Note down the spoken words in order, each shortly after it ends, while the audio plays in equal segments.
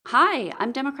Hi,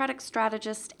 I'm Democratic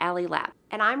strategist Allie Lapp.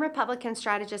 And I'm Republican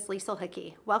strategist Liesl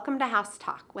Hickey. Welcome to House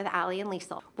Talk with Allie and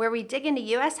Liesl, where we dig into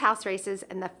U.S. House races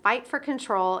and the fight for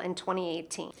control in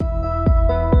 2018.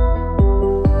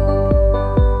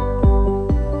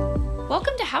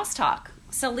 Welcome to House Talk.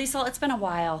 So, Liesl, it's been a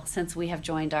while since we have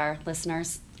joined our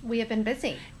listeners. We have been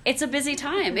busy. It's a busy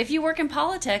time. If you work in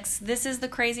politics, this is the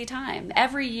crazy time.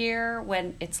 Every year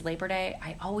when it's Labor Day,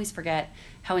 I always forget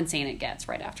how insane it gets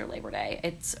right after Labor Day.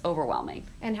 It's overwhelming.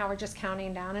 And how we're just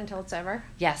counting down until it's over.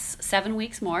 Yes, 7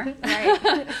 weeks more.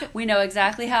 Right. We know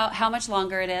exactly how much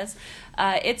longer it is.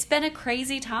 It's been a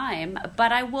crazy time,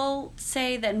 but I will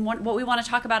say that what we want to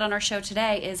talk about on our show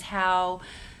today is how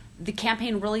the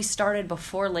campaign really started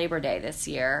before Labor Day this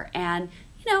year. And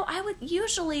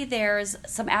usually there's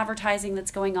some advertising that's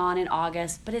going on in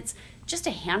August, but it's just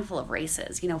a handful of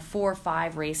races, 4 or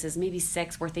 5 races, maybe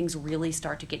 6, where things really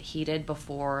start to get heated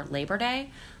before Labor Day.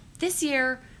 This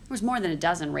year, there was more than a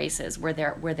dozen races where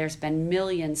there's been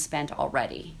millions spent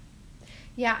already.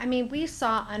 Yeah, we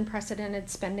saw unprecedented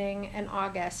spending in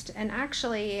August, and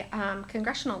actually,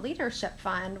 Congressional Leadership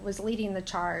Fund was leading the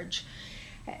charge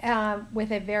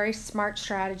with a very smart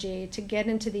strategy to get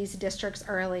into these districts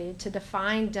early, to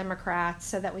define Democrats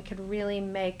so that we could really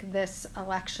make this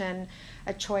election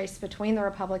a choice between the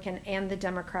Republican and the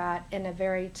Democrat in a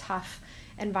very tough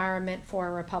environment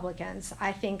for Republicans.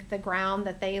 I think the ground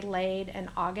that they laid in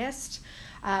August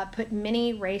put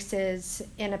many races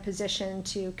in a position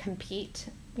to compete,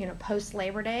 post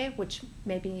Labor Day, which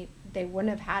maybe they wouldn't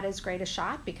have had as great a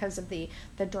shot because of the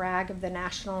drag of the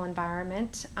national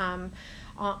environment on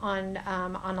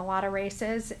a lot of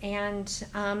races, and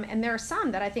there are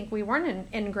some that I think we weren't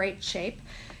in great shape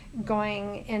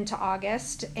going into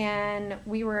August, and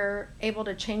we were able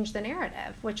to change the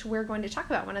narrative, which we're going to talk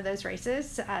about one of those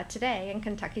races today in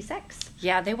Kentucky 6.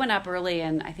 Yeah, they went up early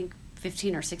in, I think,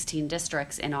 15 or 16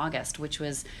 districts in August, which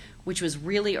was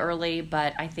really early,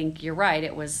 but I think you're right,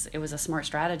 it was a smart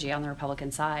strategy on the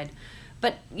Republican side.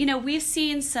 But, we've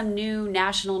seen some new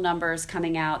national numbers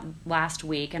coming out last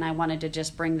week, and I wanted to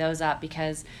just bring those up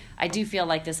because I do feel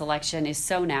like this election is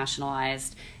so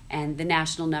nationalized, and the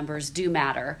national numbers do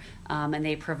matter, and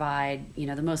they provide,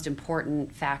 the most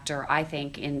important factor, I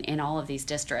think, in all of these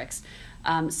districts.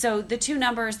 So the two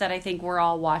numbers that I think we're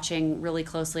all watching really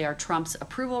closely are Trump's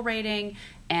approval rating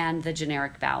and the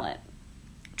generic ballot.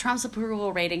 Trump's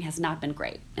approval rating has not been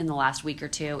great in the last week or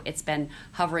two. It's been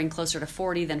hovering closer to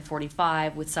 40 than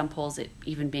 45, with some polls it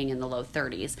even being in the low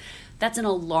 30s. That's an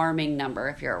alarming number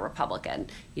if you're a Republican.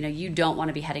 You don't want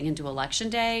to be heading into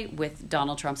Election Day with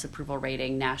Donald Trump's approval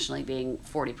rating nationally being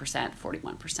 40%,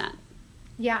 41%.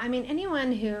 Yeah,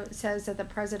 anyone who says that the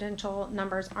presidential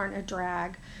numbers aren't a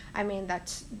drag,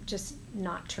 that's just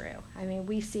not true.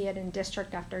 We see it in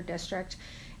district after district.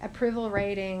 Approval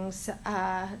ratings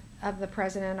of the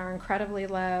president are incredibly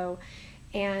low,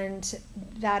 and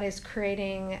that is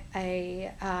creating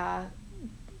a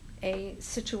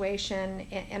situation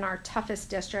in our toughest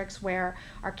districts where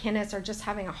our candidates are just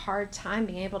having a hard time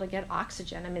being able to get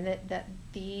oxygen.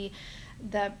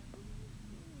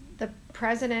 The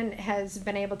president has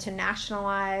been able to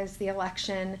nationalize the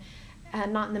election,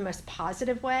 not in the most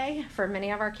positive way for many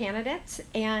of our candidates,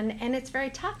 and it's very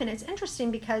tough. And it's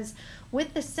interesting because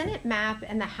with the Senate map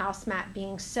and the House map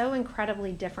being so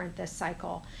incredibly different this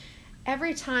cycle,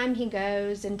 every time he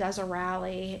goes and does a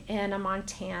rally in a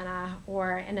Montana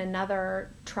or in another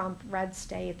Trump red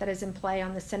state that is in play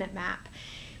on the Senate map,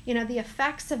 the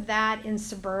effects of that in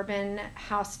suburban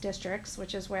House districts,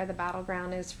 which is where the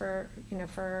battleground is for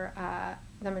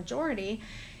the majority,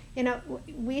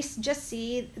 we just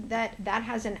see that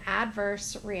has an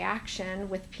adverse reaction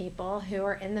with people who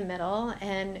are in the middle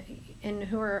and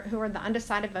who are the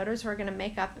undecided voters who are going to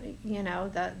make up,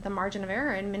 the margin of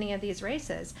error in many of these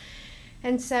races.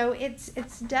 And so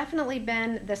it's definitely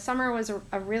been, the summer was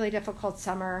a really difficult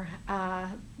summer.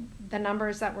 The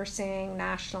numbers that we're seeing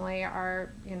nationally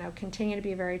are, continue to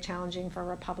be very challenging for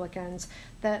Republicans.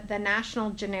 The national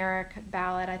generic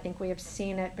ballot, I think we have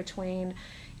seen it between,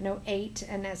 8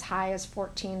 and as high as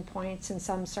 14 points in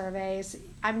some surveys.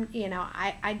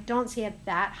 I don't see it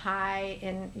that high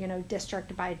in,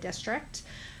 district by district,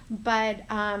 but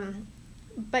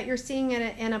you're seeing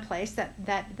it in a place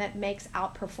that makes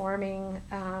outperforming,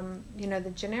 the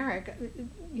generic,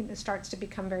 starts to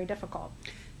become very difficult.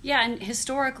 Yeah, and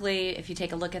historically, if you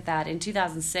take a look at that, in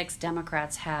 2006,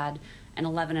 Democrats had an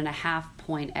 11.5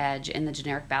 point edge in the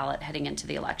generic ballot heading into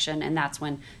the election, and that's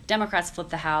when Democrats flipped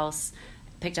the House,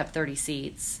 picked up 30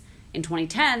 seats. In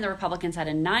 2010, the Republicans had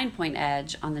a 9 point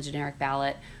edge on the generic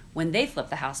ballot when they flipped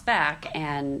the House back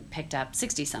and picked up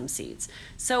 60-some seats.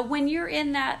 So when you're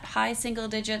in that high single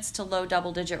digits to low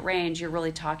double-digit range, you're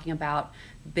really talking about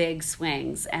big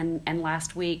swings. And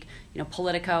last week,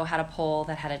 Politico had a poll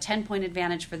that had a 10-point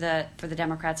advantage for the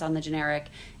Democrats on the generic.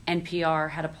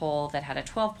 NPR had a poll that had a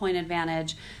 12-point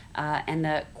advantage. And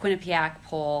the Quinnipiac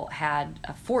poll had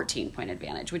a 14-point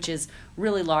advantage, which is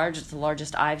really large. It's the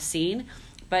largest I've seen.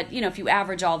 But, if you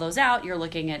average all those out, you're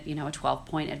looking at, a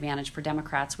 12-point advantage for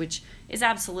Democrats, which is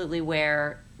absolutely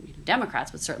where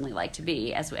Democrats would certainly like to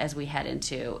be as we head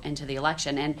into the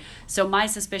election. And so my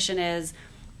suspicion is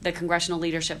the Congressional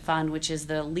Leadership Fund, which is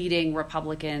the leading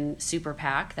Republican super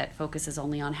PAC that focuses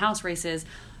only on House races,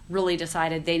 really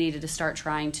decided they needed to start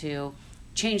trying to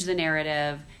change the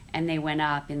narrative, and they went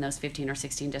up in those 15 or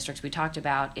 16 districts we talked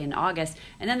about in August.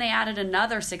 And then they added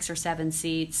another 6 or 7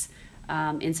 seats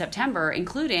in September,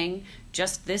 including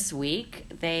just this week,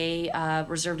 they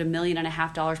reserved $1.5 million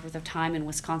worth of time in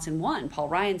Wisconsin 1, Paul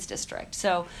Ryan's district.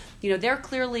 So, they're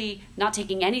clearly not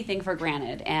taking anything for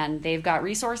granted, and they've got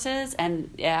resources,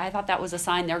 and I thought that was a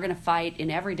sign they're going to fight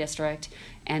in every district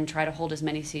and try to hold as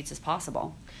many seats as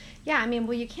possible. Yeah,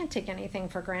 you can't take anything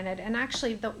for granted. And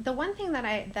actually, the one thing that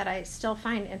I still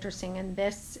find interesting in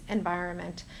this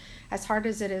environment, as hard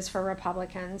as it is for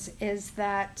Republicans, is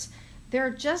that there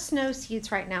are just no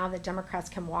seats right now that Democrats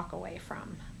can walk away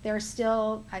from. They're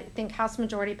still, I think, House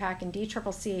Majority PAC and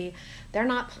DCCC, they're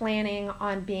not planning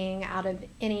on being out of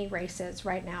any races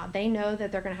right now. They know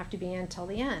that they're going to have to be in until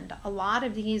the end. A lot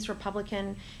of these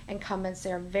Republican incumbents,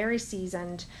 they're very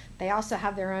seasoned. They also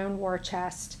have their own war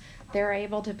chest. They're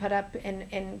able to put up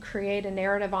and create a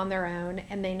narrative on their own,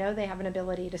 and they know they have an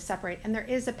ability to separate. And there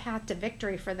is a path to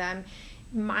victory for them,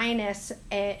 minus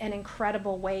an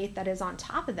incredible weight that is on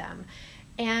top of them.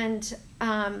 And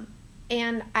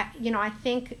I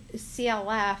think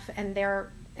CLF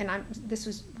this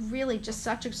was really just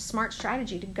such a smart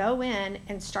strategy to go in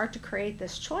and start to create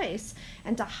this choice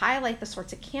and to highlight the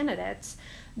sorts of candidates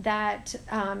that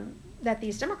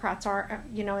these Democrats are,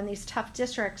 in these tough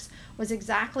districts, was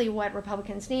exactly what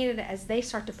Republicans needed as they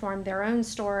start to form their own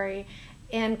story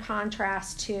in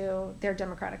contrast to their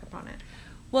Democratic opponent.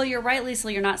 Well, you're right,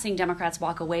 Liesl. You're not seeing Democrats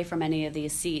walk away from any of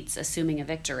these seats assuming a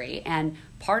victory. And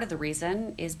part of the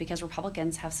reason is because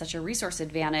Republicans have such a resource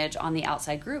advantage on the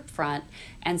outside group front.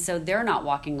 And so they're not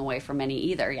walking away from any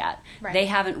either yet. Right. They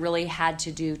haven't really had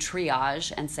to do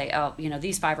triage and say,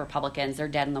 these 5 Republicans, they're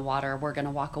dead in the water, we're going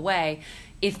to walk away.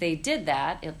 If they did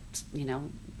that,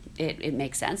 it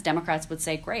makes sense. Democrats would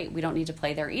say, great, we don't need to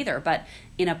play there either. But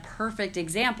in a perfect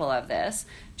example of this,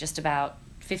 just about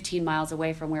 15 miles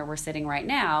away from where we're sitting right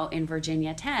now in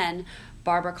Virginia 10,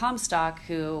 Barbara Comstock,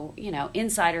 who,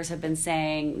 insiders have been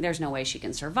saying there's no way she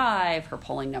can survive. Her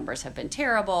polling numbers have been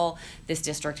terrible. This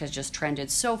district has just trended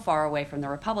so far away from the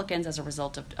Republicans as a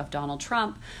result of Donald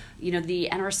Trump. The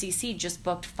NRCC just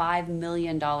booked $5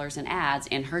 million in ads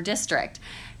in her district.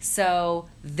 So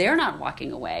they're not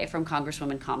walking away from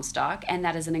Congresswoman Comstock, and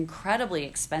that is an incredibly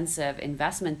expensive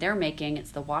investment they're making.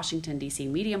 It's the Washington, D.C.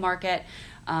 media market.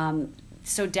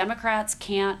 So Democrats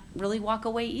can't really walk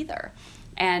away either.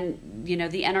 And,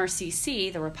 the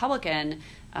NRCC, the Republican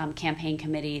campaign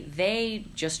committee, they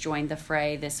just joined the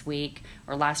fray this week,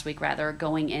 or last week rather,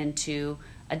 going into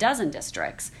a dozen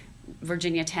districts,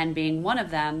 Virginia 10 being one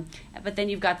of them. But then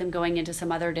you've got them going into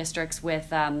some other districts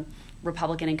with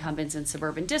Republican incumbents in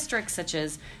suburban districts, such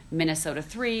as Minnesota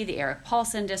 3, the Eric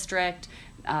Paulson district,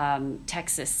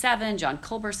 Texas 7, John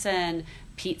Culberson,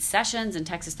 Pete Sessions in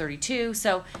Texas 32.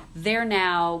 So they're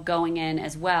now going in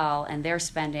as well, and they're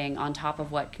spending on top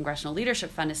of what Congressional Leadership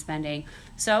Fund is spending.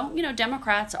 So,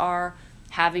 Democrats are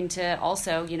having to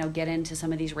also, get into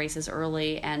some of these races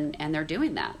early, and they're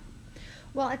doing that.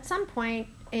 Well, at some point,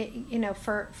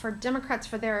 for Democrats,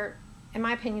 for their, in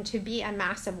my opinion, to be a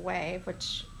massive wave,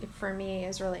 which for me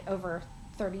is really over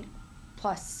 30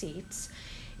 plus seats,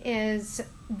 is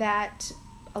that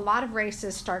a lot of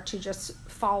races start to just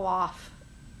fall off,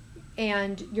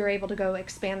 and you're able to go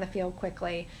expand the field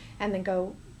quickly and then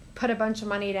go put a bunch of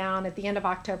money down at the end of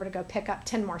October to go pick up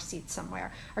 10 more seats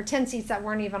somewhere, or 10 seats that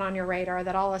weren't even on your radar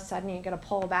that all of a sudden you get to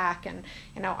pull back, and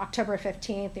October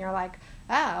 15th you're like,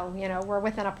 oh, we're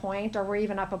within a point, or we're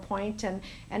even up a point, and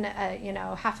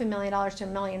 $500,000 to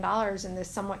 $1 million in this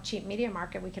somewhat cheap media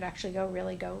market, we could actually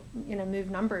go move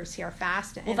numbers here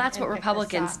fast. Well, that's what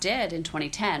Republicans did in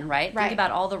 2010, right? Think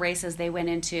about all the races they went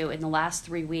into in the last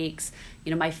 3 weeks.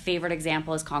 My favorite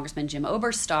example is Congressman Jim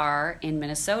Oberstar in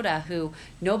Minnesota, who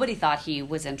nobody thought he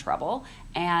was in trouble,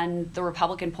 and the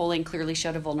Republican polling clearly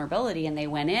showed a vulnerability, and they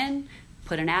went in,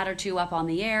 put an ad or two up on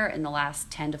the air in the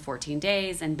last 10 to 14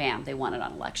 days, and bam, they won it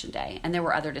on election day. And there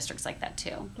were other districts like that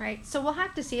too. Right. So we'll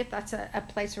have to see if that's a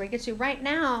place where we get to. Right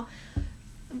now,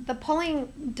 the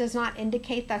polling does not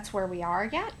indicate that's where we are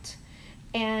yet.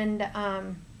 And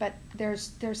but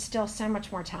there's still so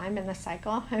much more time in the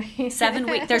cycle. I mean, 7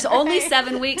 weeks. There's only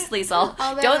 7 weeks,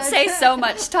 Liesl. Don't say so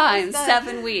much time.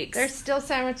 7 weeks. There's still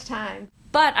so much time.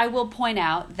 But I will point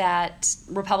out that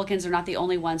Republicans are not the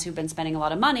only ones who've been spending a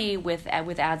lot of money with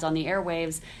ads on the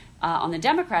airwaves. On the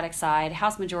Democratic side,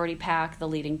 House Majority PAC, the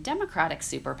leading Democratic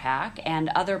super PAC, and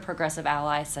other progressive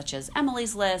allies such as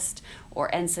Emily's List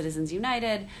or End Citizens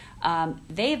United,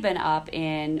 they've been up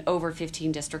in over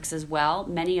 15 districts as well,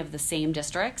 many of the same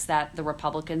districts that the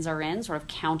Republicans are in, sort of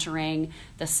countering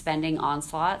the spending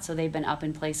onslaught. So they've been up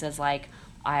in places like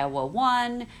Iowa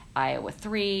 1, Iowa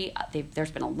 3. There's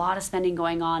been a lot of spending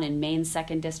going on in Maine's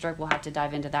 2nd District. We'll have to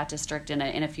dive into that district in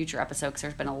a future episode because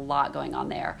there's been a lot going on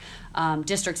there.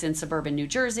 Districts in suburban New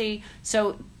Jersey.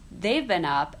 So they've been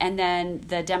up, and then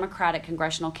the Democratic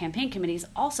Congressional Campaign Committee's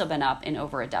also been up in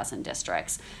over a dozen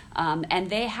districts. And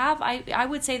they have, I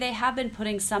would say they have been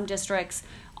putting some districts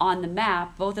on the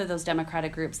map, both of those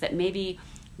Democratic groups that maybe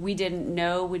we didn't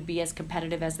know would be as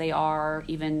competitive as they are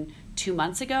even 2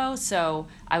 months ago. So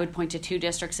I would point to 2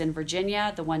 districts in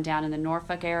Virginia, the one down in the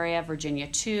Norfolk area, Virginia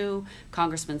 2,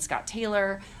 Congressman Scott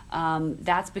Taylor.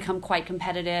 That's become quite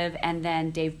competitive. And then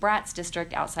Dave Bratt's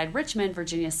district outside Richmond,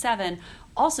 Virginia 7,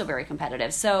 also very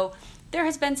competitive. So there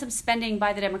has been some spending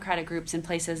by the Democratic groups in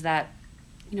places that,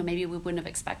 maybe we wouldn't have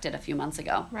expected a few months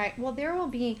ago. Right. Well, there will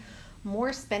be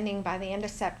more spending by the end of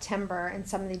September in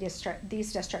some of these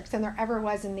districts than there ever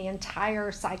was in the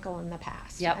entire cycle in the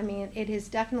past. Yep. I mean, it has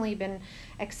definitely been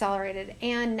accelerated.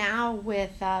 And now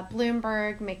with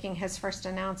Bloomberg making his first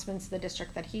announcements, the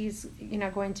district that he's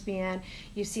going to be in,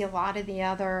 you see a lot of the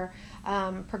other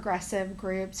progressive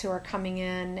groups who are coming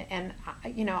in. And,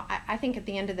 I think at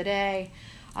the end of the day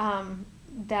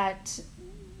that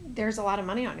there's a lot of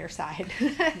money on your side.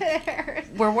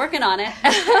 We're working on it.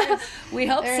 We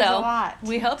hope there's so. A lot.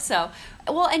 We hope so.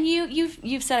 Well, and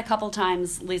you've said a couple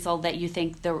times, Liesl, that you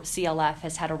think the CLF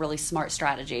has had a really smart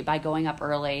strategy by going up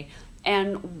early.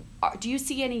 And do you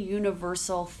see any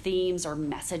universal themes or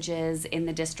messages in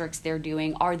the districts they're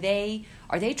doing? Are they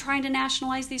trying to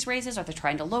nationalize these races? Are they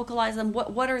trying to localize them?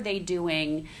 What are they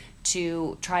doing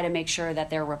to try to make sure that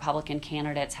their Republican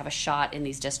candidates have a shot in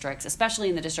these districts, especially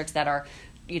in the districts that are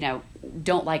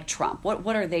don't like Trump?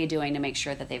 What are they doing to make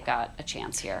sure that they've got a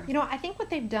chance here? I think what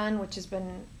they've done, which has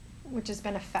been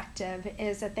effective,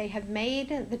 is that they have made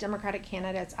the Democratic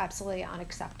candidates absolutely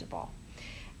unacceptable.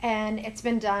 And it's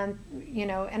been done, in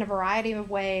a variety of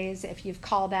ways. If you've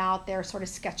called out their sort of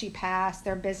sketchy past,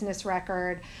 their business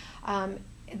record,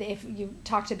 if you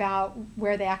talked about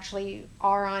where they actually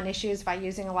are on issues by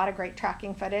using a lot of great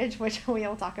tracking footage, which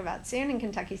we'll talk about soon in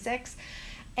Kentucky 6.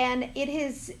 And I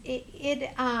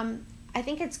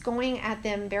think it's going at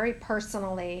them very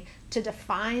personally to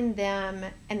define them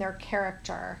and their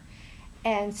character,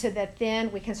 and so that then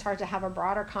we can start to have a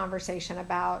broader conversation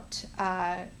about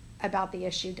the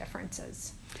issue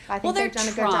differences. I think they've done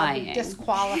a good job of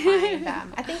disqualifying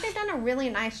them. I think they've done a really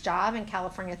nice job in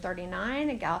California 39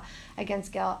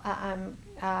 against Gil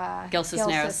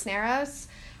Cisneros.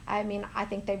 I mean, I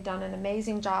think they've done an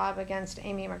amazing job against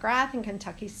Amy McGrath in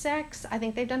Kentucky 6. I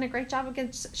think they've done a great job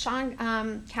against Sean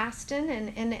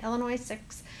Casten in Illinois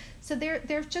 6. So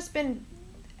they've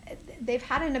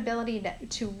had an ability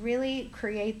to really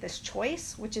create this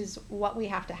choice, which is what we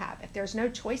have to have. If there's no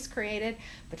choice created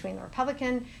between the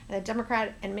Republican and the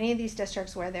Democrat in many of these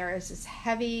districts where there is this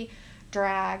heavy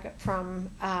drag from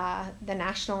the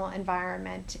national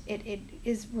environment, it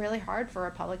is really hard for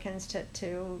Republicans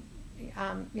to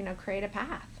create a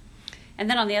path. And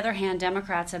then on the other hand,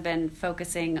 Democrats have been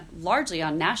focusing largely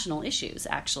on national issues,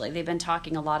 actually. They've been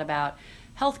talking a lot about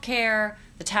health care,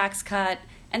 the tax cut,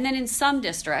 and then in some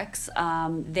districts,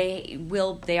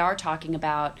 they are talking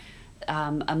about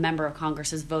a member of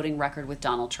Congress's voting record with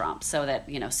Donald Trump, so that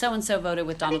so-and-so voted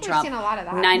with Donald Trump seen a lot of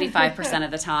that. 95%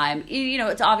 of the time.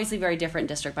 It's obviously very different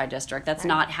district by district. That's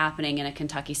not happening in a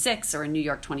Kentucky 6 or a New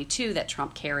York 22 that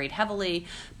Trump carried heavily,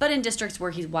 but in districts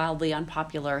where he's wildly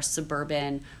unpopular,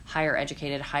 suburban, higher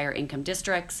educated, higher income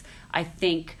districts, I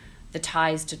think the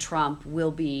ties to Trump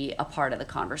will be a part of the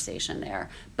conversation there.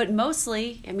 But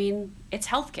mostly, it's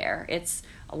healthcare. It's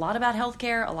a lot about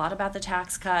healthcare, a lot about the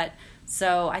tax cut.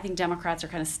 So I think Democrats are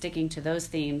kind of sticking to those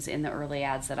themes in the early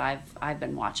ads that I've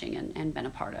been watching and been a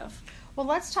part of. Well,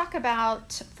 let's talk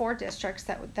about 4 districts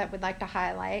that we'd like to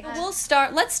highlight. Let's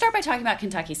start by talking about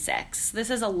Kentucky 6. This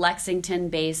is a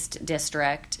Lexington-based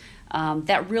district.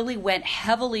 that really went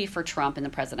heavily for Trump in the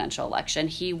presidential election.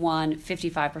 He won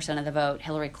 55% of the vote.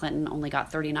 Hillary Clinton only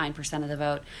got 39% of the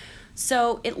vote.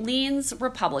 So it leans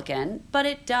Republican, but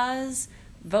it does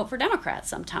vote for Democrats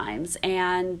sometimes.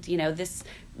 And,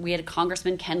 we had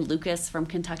Congressman Ken Lucas from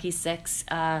Kentucky 6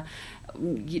 a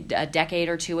decade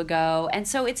or two ago. And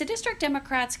so it's a district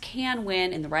Democrats can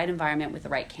win in the right environment with the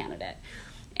right candidate.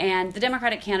 And the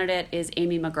Democratic candidate is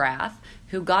Amy McGrath,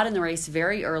 who got in the race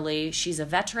very early. She's a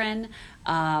veteran.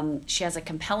 She has a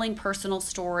compelling personal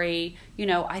story.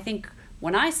 I think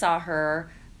when I saw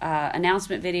her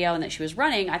announcement video and that she was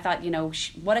running, I thought,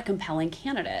 what a compelling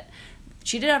candidate.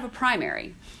 She did have a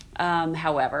primary.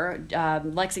 However,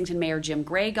 Lexington Mayor Jim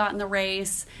Gray got in the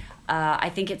race. I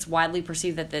think it's widely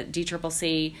perceived that the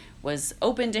DCCC was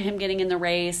open to him getting in the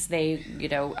race. They,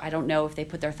 I don't know if they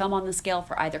put their thumb on the scale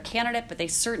for either candidate, but they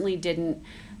certainly didn't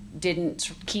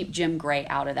keep Jim Gray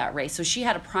out of that race. So she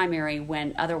had a primary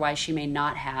when otherwise she may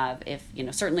not have.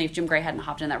 Certainly if Jim Gray hadn't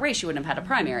hopped in that race, she wouldn't have had a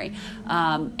primary.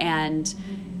 And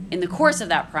in the course of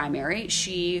that primary,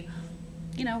 she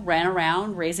ran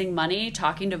around raising money,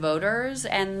 talking to voters,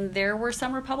 and there were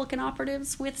some Republican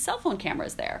operatives with cell phone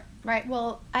cameras there. Right.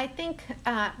 Well, I think,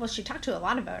 she talked to a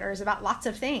lot of voters about lots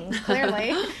of things,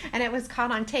 clearly, and it was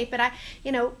caught on tape. But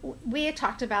we had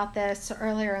talked about this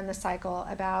earlier in the cycle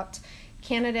about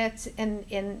candidates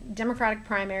in Democratic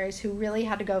primaries who really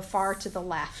had to go far to the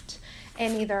left,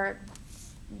 and either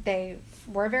they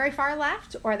were very far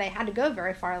left or they had to go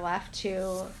very far left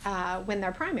to win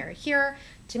their primary. Here,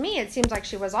 to me, it seems like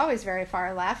she was always very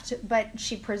far left, but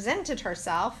she presented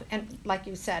herself, and like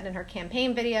you said, in her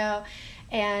campaign video,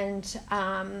 and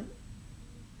kind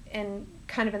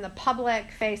of in the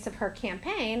public face of her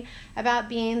campaign about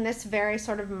being this very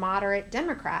sort of moderate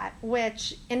Democrat,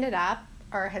 which ended up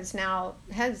has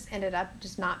ended up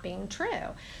just not being true.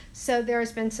 So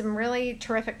there's been some really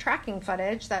terrific tracking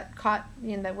footage that caught,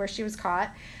 where she was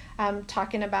caught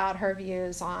talking about her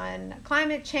views on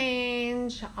climate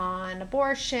change, on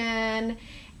abortion,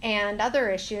 and other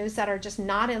issues that are just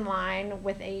not in line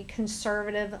with a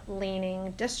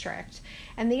conservative-leaning district.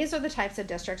 And these are the types of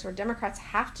districts where Democrats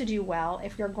have to do well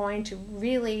if you're going to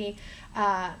really,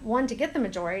 one, to get the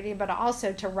majority, but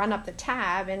also to run up the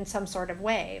tab in some sort of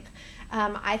wave.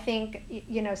 I think,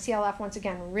 CLF, once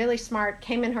again, really smart,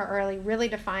 came in her early, really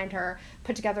defined her,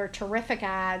 put together terrific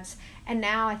ads, and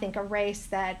now I think a race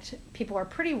that people are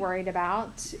pretty worried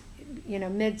about,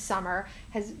 midsummer,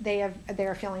 they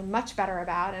are feeling much better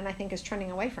about, and I think is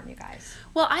trending away from you guys.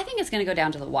 Well, I think it's going to go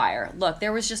down to the wire. Look,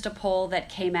 there was just a poll that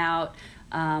came out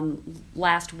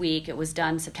last week. It was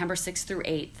done September 6th through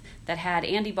 8th that had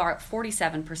Andy Barr at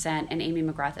 47% and Amy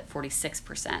McGrath at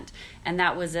 46%. And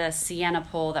that was a Siena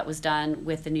poll that was done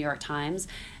with the New York Times.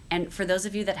 And for those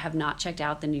of you that have not checked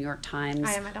out the New York Times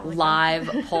live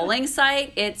polling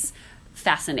site, it's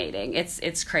fascinating.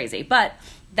 It's crazy. But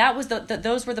that was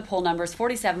those were the poll numbers,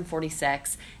 47,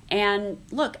 46. And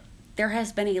look, there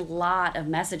has been a lot of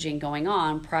messaging going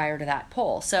on prior to that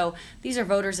poll. So these are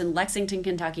voters in Lexington,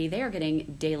 Kentucky. They are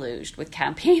getting deluged with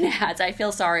campaign ads. I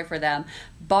feel sorry for them.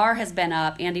 Barr has been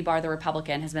up. Andy Barr, the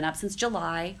Republican, has been up since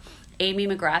July. Amy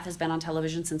McGrath has been on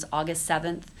television since August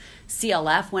 7th.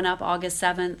 CLF went up August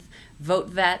 7th. Vote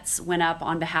Vets went up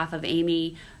on behalf of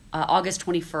Amy August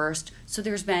 21st. So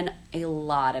there's been a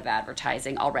lot of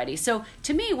advertising already. So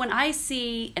to me, when I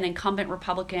see an incumbent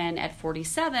Republican at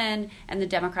 47 and the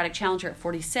Democratic challenger at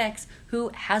 46, who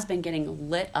has been getting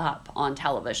lit up on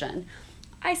television,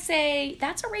 I say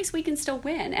that's a race we can still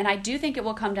win. And I do think it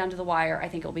will come down to the wire. I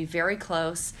think it will be very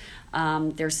close.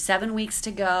 There's 7 weeks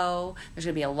to go. There's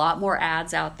going to be a lot more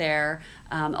ads out there,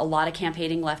 a lot of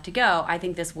campaigning left to go. I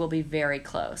think this will be very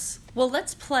close. Well,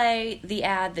 let's play the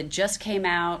ad that just came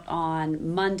out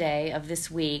on Monday of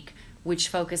this week, which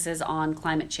focuses on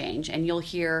climate change. And you'll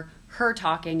hear her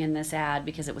talking in this ad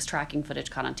because it was tracking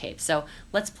footage caught on tape. So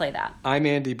let's play that. I'm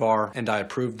Andy Barr, and I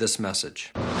approve this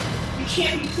message. We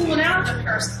can't be pulling out of the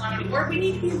Paris Climate Accord. We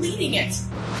need to be leading it.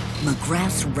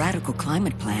 McGrath's radical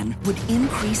climate plan would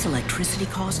increase electricity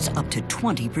costs up to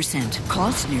 20%,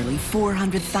 cost nearly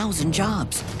 400,000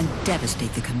 jobs, and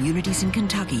devastate the communities in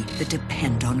Kentucky that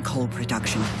depend on coal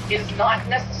production. It's not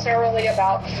necessarily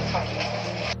about Kentucky.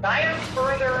 I am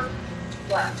further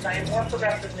left. I am more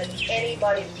progressive than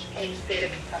anybody in the state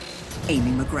of Kentucky.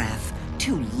 Amy McGrath.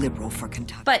 Too liberal for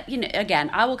Kentucky. But, again,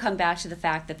 I will come back to the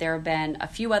fact that there have been a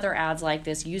few other ads like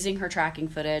this using her tracking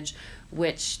footage,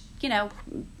 which,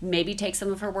 maybe takes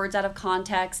some of her words out of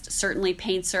context, certainly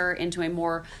paints her into a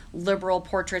more liberal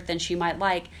portrait than she might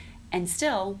like, and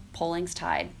still, polling's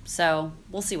tied. So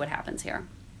we'll see what happens here.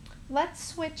 let's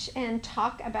switch and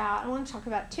talk about, I want to talk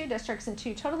about two districts in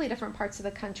two totally different parts of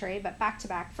the country, but back to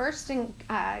back. First in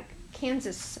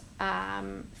Kansas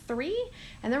 3,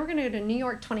 and then we're going to go to New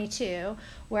York 22,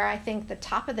 where I think the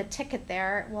top of the ticket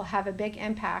there will have a big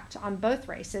impact on both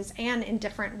races and in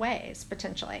different ways,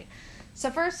 potentially. So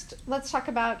first, let's talk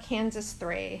about Kansas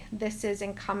 3. This is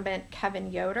incumbent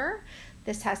Kevin Yoder.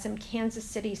 This has some Kansas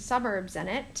City suburbs in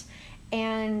it,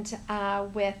 and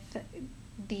with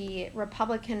the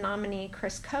Republican nominee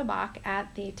Chris Kobach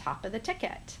at the top of the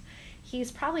ticket.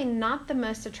 He's probably not the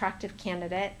most attractive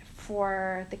candidate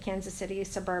for the Kansas City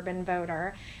suburban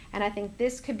voter, and I think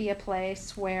this could be a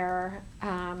place where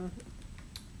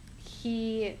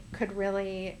he could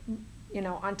really,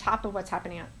 on top of what's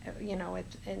happening,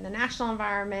 in the national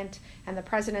environment and the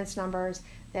president's numbers,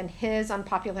 then his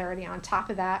unpopularity on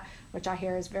top of that, which I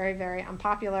hear is very, very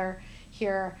unpopular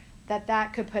here,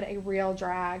 that could put a real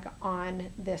drag on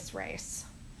this race.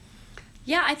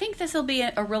 Yeah, I think this will be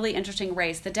a really interesting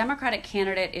race. The Democratic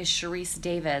candidate is Sharice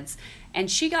Davids, and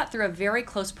she got through a very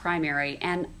close primary,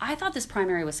 and I thought this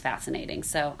primary was fascinating,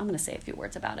 so I'm going to say a few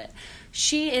words about it.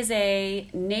 She is a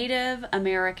Native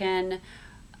American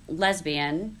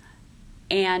lesbian,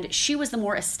 and she was the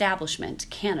more establishment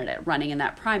candidate running in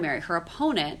that primary. Her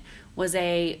opponent was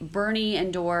a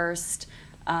Bernie-endorsed,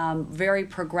 very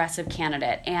progressive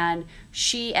candidate, and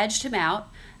she edged him out.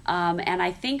 And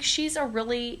I think she's a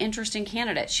really interesting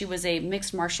candidate. She was a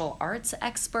mixed martial arts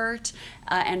expert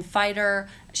and fighter.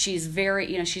 She's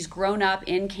she's grown up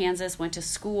in Kansas, went to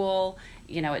school,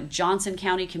 at Johnson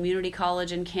County Community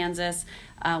College in Kansas,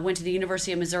 went to the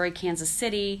University of Missouri, Kansas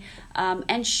City.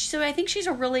 So I think she's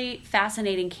a really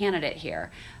fascinating candidate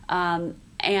here.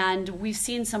 And we've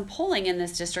seen some polling in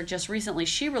this district just recently.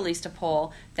 She released a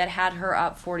poll that had her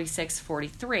up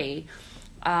 46-43.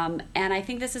 And I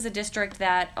think this is a district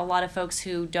that a lot of folks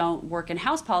who don't work in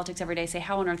House politics every day say,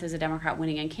 how on earth is a Democrat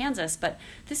winning in Kansas? But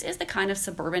this is the kind of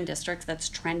suburban district that's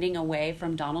trending away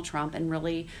from Donald Trump, and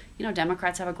really,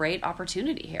 Democrats have a great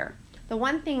opportunity here. The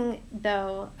one thing,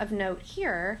 though, of note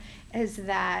here is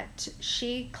that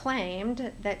she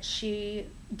claimed that she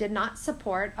did not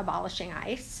support abolishing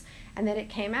ICE, and that it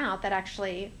came out that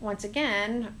actually, once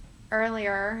again,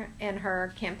 earlier in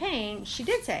her campaign, she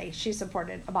did say she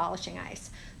supported abolishing ICE.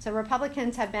 So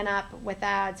Republicans have been up with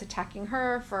ads attacking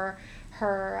her for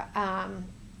her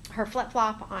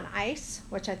flip-flop on ICE,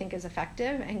 which I think is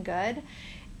effective and good.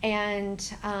 And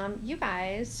you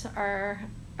guys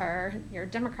your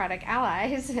Democratic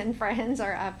allies and friends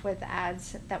are up with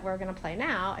ads that we're going to play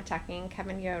now attacking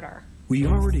Kevin Yoder. We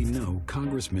already know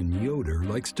Congressman Yoder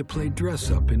likes to play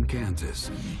dress-up in Kansas.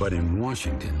 But in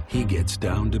Washington, he gets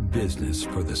down to business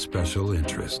for the special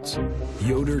interests.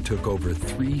 Yoder took over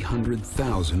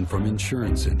 $300,000 from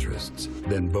insurance interests,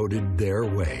 then voted their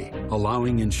way,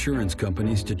 allowing insurance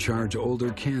companies to charge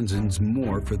older Kansans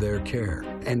more for their care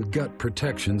and gut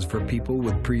protections for people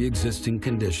with pre-existing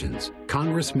conditions.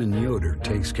 Congressman Yoder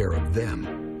takes care of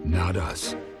them, not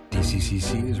us.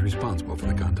 DCCC is responsible for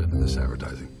the content of this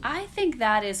advertising. I think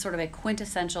that is sort of a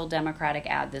quintessential Democratic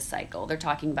ad this cycle. They're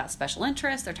talking about special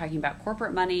interests, they're talking about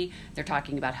corporate money, they're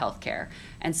talking about health care.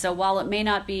 And so while it may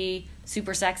not be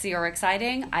super sexy or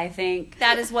exciting, I think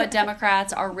that is what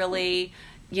Democrats are really,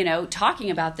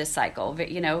 talking about this cycle.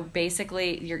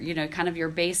 Basically, your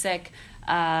basic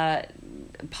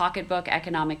pocketbook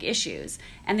economic issues.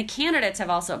 And the candidates have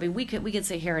also, we could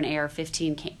sit here and air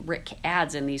 15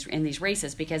 ads in these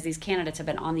races, because these candidates have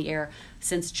been on the air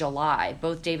since July,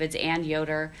 both Davids and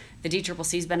Yoder. The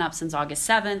DCCC's been up since August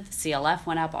 7th. CLF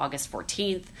went up August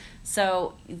 14th.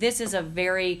 So this is a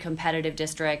very competitive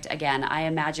district. Again, I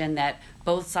imagine that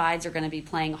both sides are going to be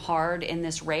playing hard in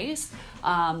this race.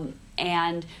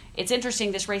 And it's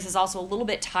interesting, this race is also a little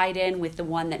bit tied in with the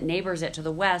one that neighbors it to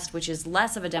the west, which is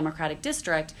less of a Democratic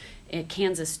district,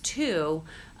 Kansas 2,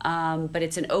 but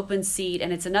it's an open seat,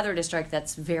 and it's another district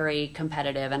that's very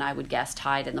competitive, and I would guess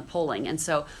tied in the polling. And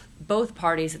so both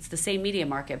parties, it's the same media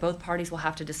market, both parties will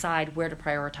have to decide where to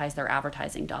prioritize their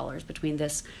advertising dollars between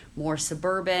this more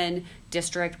suburban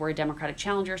district where a Democratic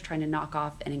challenger is trying to knock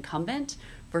off an incumbent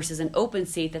versus an open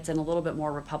seat that's in a little bit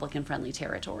more Republican-friendly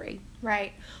territory.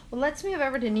 Right. Well, let's move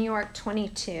over to New York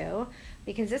 22,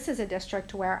 because this is a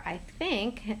district where I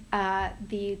think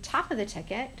the top of the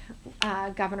ticket,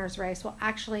 governor's race, will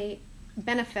actually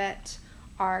benefit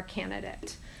our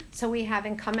candidate. So we have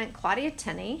incumbent Claudia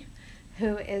Tenney,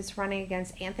 who is running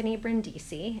against Anthony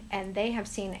Brindisi, and they have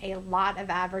seen a lot of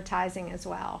advertising as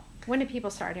well. When did people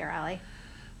start here, Allie?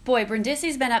 Boy,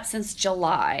 Brindisi's been up since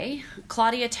July.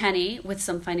 Claudia Tenney, with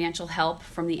some financial help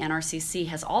from the NRCC,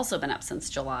 has also been up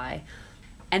since July.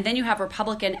 And then you have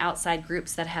Republican outside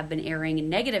groups that have been airing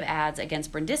negative ads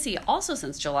against Brindisi also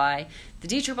since July. The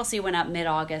DCCC went up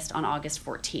mid-August on August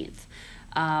 14th.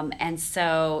 And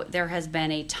so there has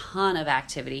been a ton of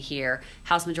activity here.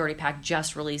 House Majority PAC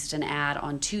just released an ad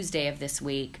on Tuesday of this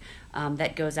week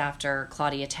that goes after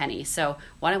Claudia Tenney. So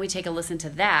why don't we take a listen to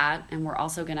that, and we're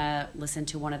also going to listen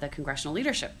to one of the Congressional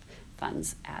Leadership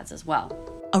Fund's ads as well.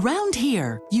 Around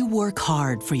here, you work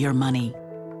hard for your money.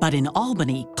 But in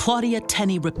Albany, Claudia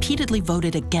Tenney repeatedly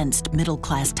voted against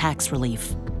middle-class tax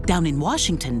relief. Down in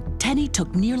Washington, Tenney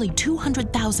took nearly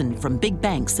 $200,000 from big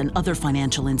banks and other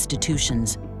financial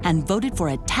institutions and voted for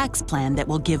a tax plan that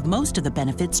will give most of the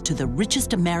benefits to the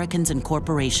richest Americans and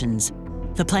corporations.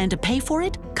 The plan to pay for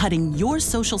it? Cutting your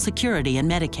Social Security and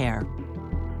Medicare.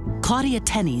 Claudia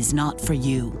Tenney's not for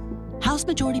you. House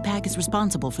Majority PAC is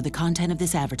responsible for the content of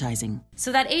this advertising.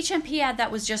 So that HMP ad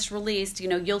that was just released,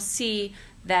 you'll see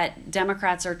that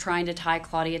Democrats are trying to tie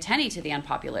Claudia Tenney to the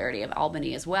unpopularity of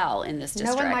Albany as well in this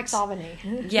district. No one likes Albany.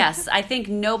 Yes, I think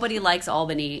nobody likes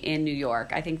Albany in New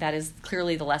York. I think that is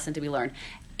clearly the lesson to be learned.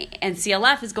 And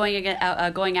CLF is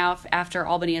going out after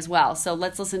Albany as well. So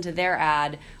let's listen to their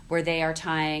ad where they are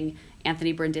tying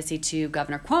Anthony Brindisi to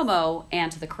Governor Cuomo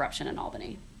and to the corruption in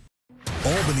Albany.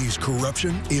 Albany's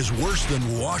corruption is worse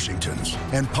than Washington's,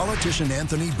 and politician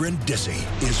Anthony Brindisi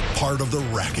is part of the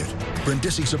racket.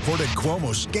 Brindisi supported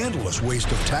Cuomo's scandalous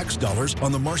waste of tax dollars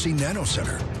on the Marcy Nano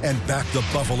Center and backed the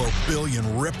Buffalo billion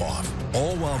ripoff,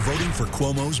 all while voting for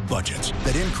Cuomo's budgets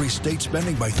that increased state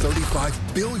spending by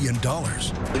 $35 billion.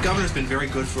 The governor's been very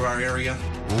good for our area.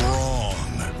 Wrong.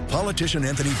 Politician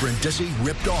Anthony Brindisi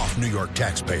ripped off New York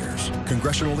taxpayers.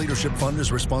 Congressional Leadership Fund is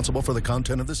responsible for the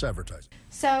content of this advertising.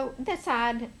 So this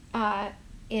ad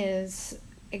is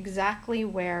exactly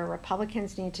where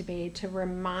Republicans need to be to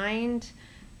remind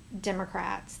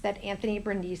Democrats that Anthony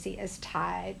Brindisi is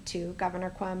tied to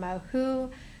Governor Cuomo, who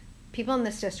people in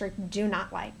this district do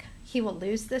not like. He will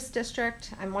lose this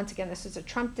district, and once again, this is a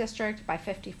Trump district by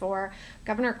 54.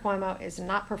 Governor Cuomo is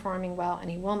not performing well,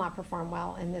 and he will not perform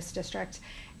well in this district.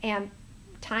 And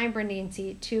tying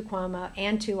Brindisi to Cuomo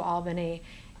and to Albany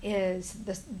is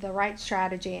the right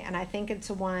strategy, and I think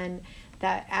it's one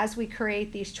that as we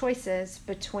create these choices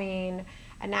between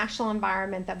a national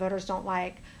environment that voters don't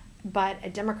like, but a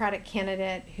Democratic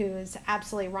candidate who is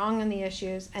absolutely wrong on the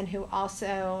issues and who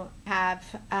also have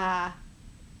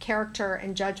character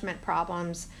and judgment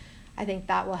problems, I think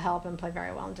that will help and play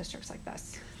very well in districts like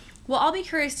this. Well, I'll be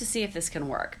curious to see if this can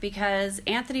work, because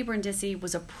Anthony Brindisi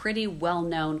was a pretty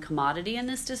well-known commodity in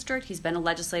this district. He's been a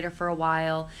legislator for a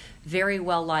while, very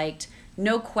well-liked.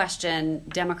 No question,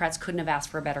 Democrats couldn't have asked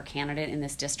for a better candidate in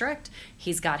this district.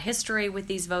 He's got history with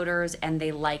these voters, and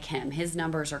they like him. His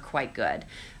numbers are quite good.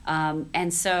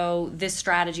 And so this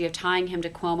strategy of tying him to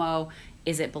Cuomo,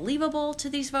 is it believable to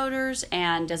these voters,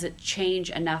 and does it change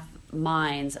enough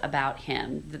minds about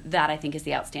him? That, I think, is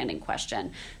the outstanding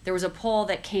question. There was a poll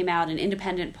that came out, an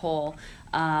independent poll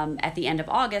at the end of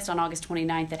August, on August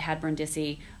 29th, that had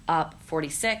Brindisi up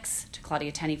 46 to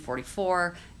Claudia Tenney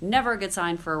 44. Never a good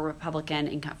sign for a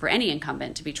Republican, for any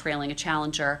incumbent, to be trailing a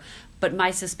challenger. But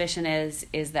my suspicion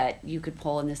is that you could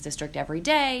poll in this district every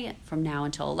day from now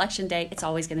until Election Day. It's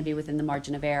always going to be within the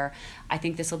margin of error. I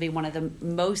think this will be one of the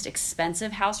most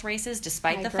expensive House races,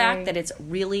 despite the fact that it's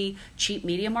really cheap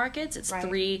media markets. It's right.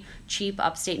 3 cheap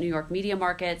upstate New York media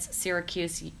markets,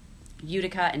 Syracuse,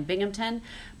 Utica, and Binghamton.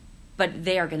 But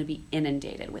they are going to be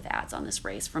inundated with ads on this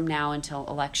race from now until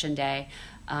Election Day.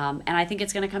 And I think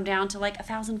it's going to come down to like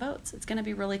 1,000 votes. It's going to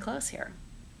be really close here.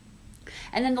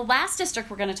 And then the last district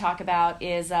we're going to talk about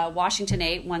is Washington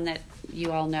 8, one that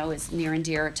you all know is near and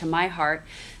dear to my heart.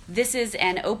 This is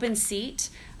an open seat.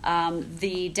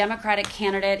 The Democratic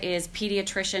candidate is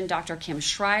pediatrician Dr. Kim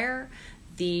Schreier.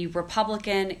 The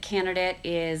Republican candidate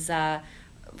is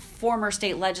former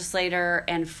state legislator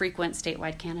and frequent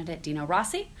statewide candidate Dino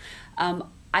Rossi.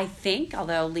 I think,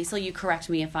 although Liesl, you correct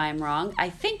me if I'm wrong, I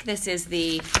think this is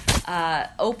the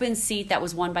open seat that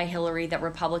was won by Hillary that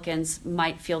Republicans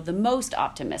might feel the most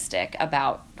optimistic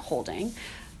about holding.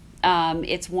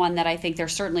 It's one that I think they're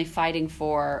certainly fighting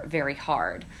for very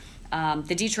hard.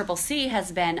 The DCCC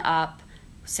has been up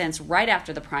since right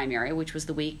after the primary, which was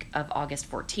the week of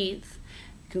August 14th.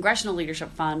 Congressional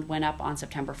Leadership Fund went up on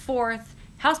September 4th.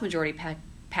 House Majority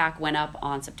PAC went up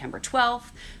on September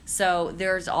 12th. So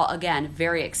there's, again,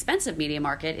 very expensive media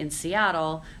market in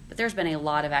Seattle, but there's been a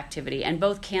lot of activity, and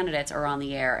both candidates are on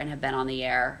the air and have been on the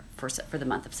air for the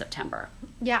month of September.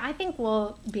 Yeah, I think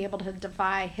we'll be able to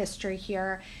defy history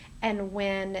here and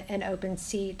win an open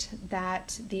seat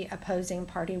that the opposing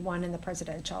party won in the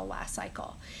presidential last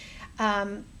cycle.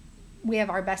 we have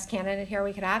our best candidate here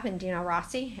we could have in Dino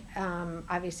Rossi.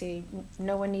 Obviously,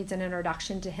 no one needs an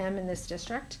introduction to him in this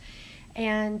district.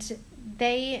 And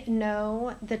they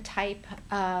know the type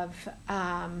of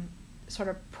sort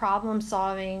of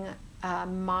problem-solving,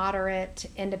 moderate,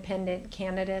 independent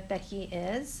candidate that he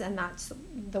is, and that's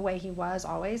the way he was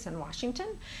always in Washington,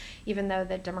 even though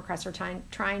the Democrats are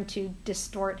trying to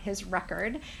distort his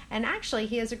record. And actually,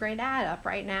 he has a great ad up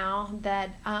right now that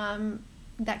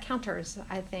that counters,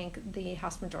 I think, the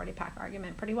House Majority PAC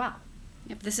argument pretty well.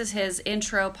 Yep, this is his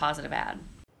intro positive ad.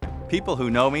 People who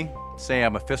know me say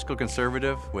I'm a fiscal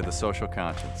conservative with a social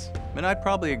conscience, and I'd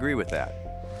probably agree with that.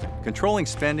 Controlling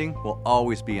spending will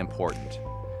always be important,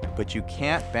 but you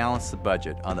can't balance the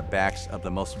budget on the backs of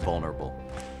the most vulnerable.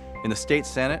 In the state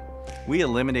Senate, we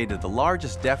eliminated the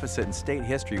largest deficit in state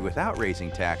history without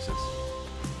raising taxes,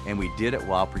 and we did it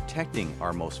while protecting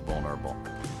our most vulnerable.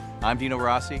 I'm Dino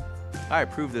Rossi. I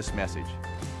approve this message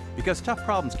because tough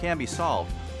problems can be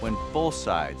solved when both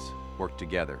sides work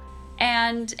together.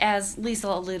 And as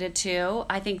Liesl alluded to,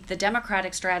 I think the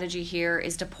Democratic strategy here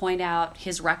is to point out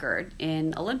his record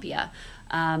in Olympia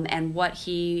and what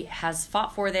he has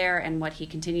fought for there and what he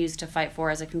continues to fight for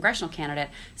as a congressional candidate.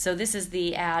 So this is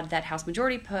the ad that House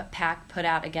Majority PAC put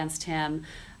out against him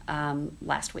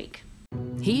last week.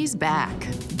 He's back,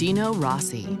 Dino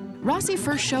Rossi. Rossi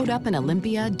first showed up in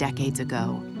Olympia decades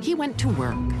ago. He went to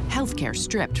work, healthcare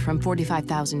stripped from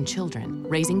 45,000 children,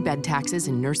 raising bed taxes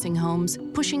in nursing homes,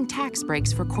 pushing tax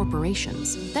breaks for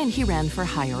corporations. Then he ran for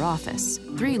higher office.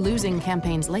 3 losing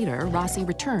campaigns later, Rossi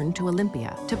returned to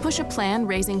Olympia to push a plan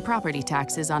raising property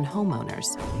taxes on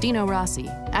homeowners. Dino Rossi,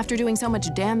 after doing so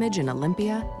much damage in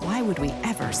Olympia, why would we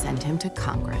ever send him to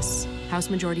Congress? House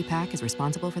Majority PAC is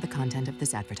responsible for the content of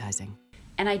this advertising.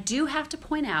 And I do have to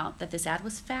point out that this ad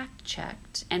was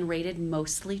fact-checked and rated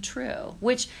mostly true,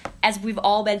 which, as we've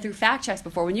all been through fact checks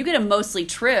before, when you get a mostly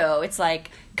true, it's like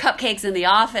cupcakes in the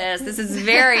office. This is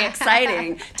very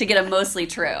exciting to get a mostly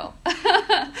true.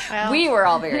 Well, we were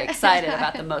all very excited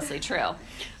about the mostly true.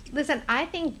 Listen, I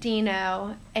think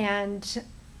Dino and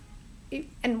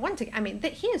once again, I mean,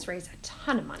 he has raised a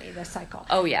ton of money this cycle.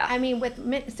 Oh, yeah. I mean,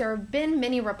 there have been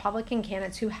many Republican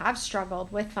candidates who have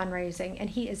struggled with fundraising, and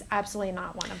he is absolutely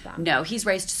not one of them. No, he's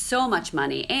raised so much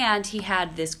money, and he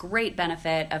had this great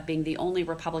benefit of being the only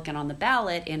Republican on the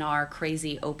ballot in our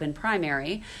crazy open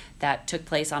primary that took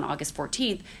place on August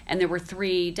 14th, and there were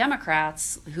 3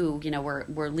 Democrats who,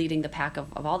 were leading the pack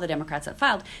of all the Democrats that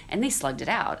filed, and they slugged it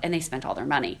out, and they spent all their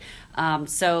money.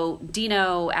 So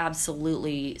Dino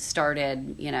absolutely started,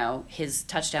 his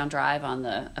touchdown drive on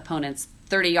the opponent's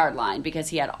 30-yard line because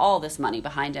he had all this money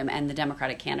behind him, and the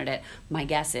Democratic candidate, my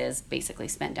guess is, basically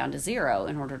spent down to zero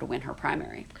in order to win her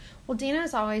primary. Well,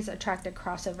 Dino's always attracted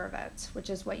crossover votes,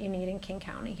 which is what you need in King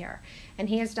County here. And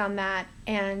he has done that,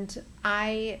 and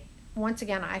once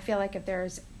again, I feel like if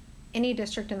there's any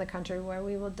district in the country where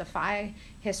we will defy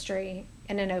history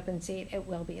in an open seat, it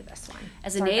will be this one.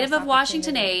 As a native of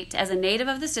Washington 8, as a native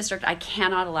of this district, I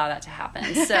cannot allow that to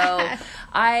happen. So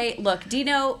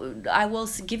Dino, I will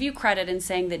give you credit in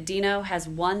saying that Dino has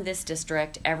won this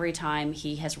district every time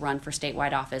he has run for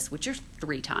statewide office, which are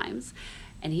 3 times.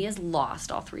 And he has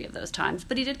lost all 3 of those times,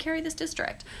 but he did carry this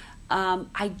district.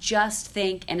 I just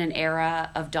think in an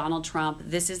era of Donald Trump,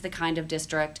 this is the kind of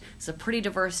district, it's a pretty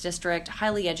diverse district,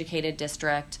 highly educated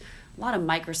district, a lot of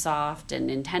Microsoft and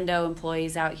Nintendo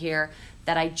employees out here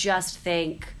that I just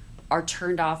think are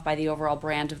turned off by the overall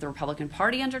brand of the Republican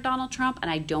Party under Donald Trump,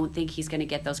 and I don't think he's going to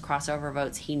get those crossover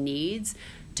votes he needs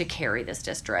to carry this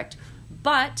district.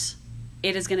 But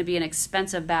it is going to be an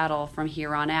expensive battle from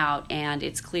here on out, and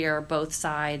it's clear both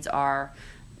sides are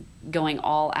going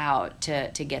all out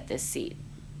to get this seat.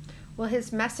 Well,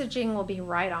 his messaging will be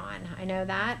right on. I know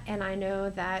that, and I know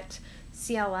that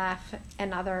CLF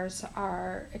and others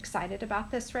are excited about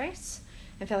this race.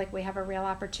 I feel like we have a real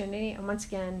opportunity, and once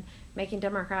again, making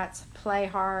Democrats play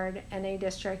hard in a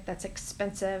district that's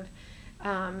expensive,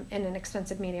 in an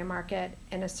expensive media market,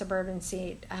 in a suburban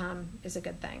seat, is a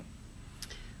good thing.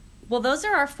 Well, those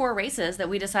are our 4 races that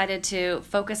we decided to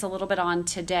focus a little bit on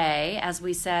today. As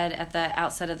we said at the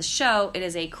outset of the show, it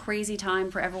is a crazy time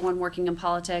for everyone working in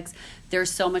politics. There's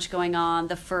so much going on.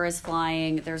 The fur is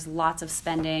flying. There's lots of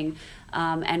spending.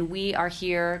 And we are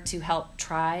here to help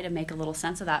try to make a little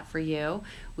sense of that for you.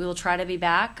 We will try to be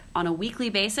back on a weekly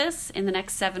basis in the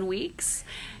next 7 weeks,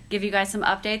 give you guys some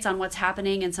updates on what's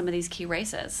happening in some of these key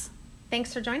races.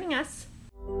 Thanks for joining us.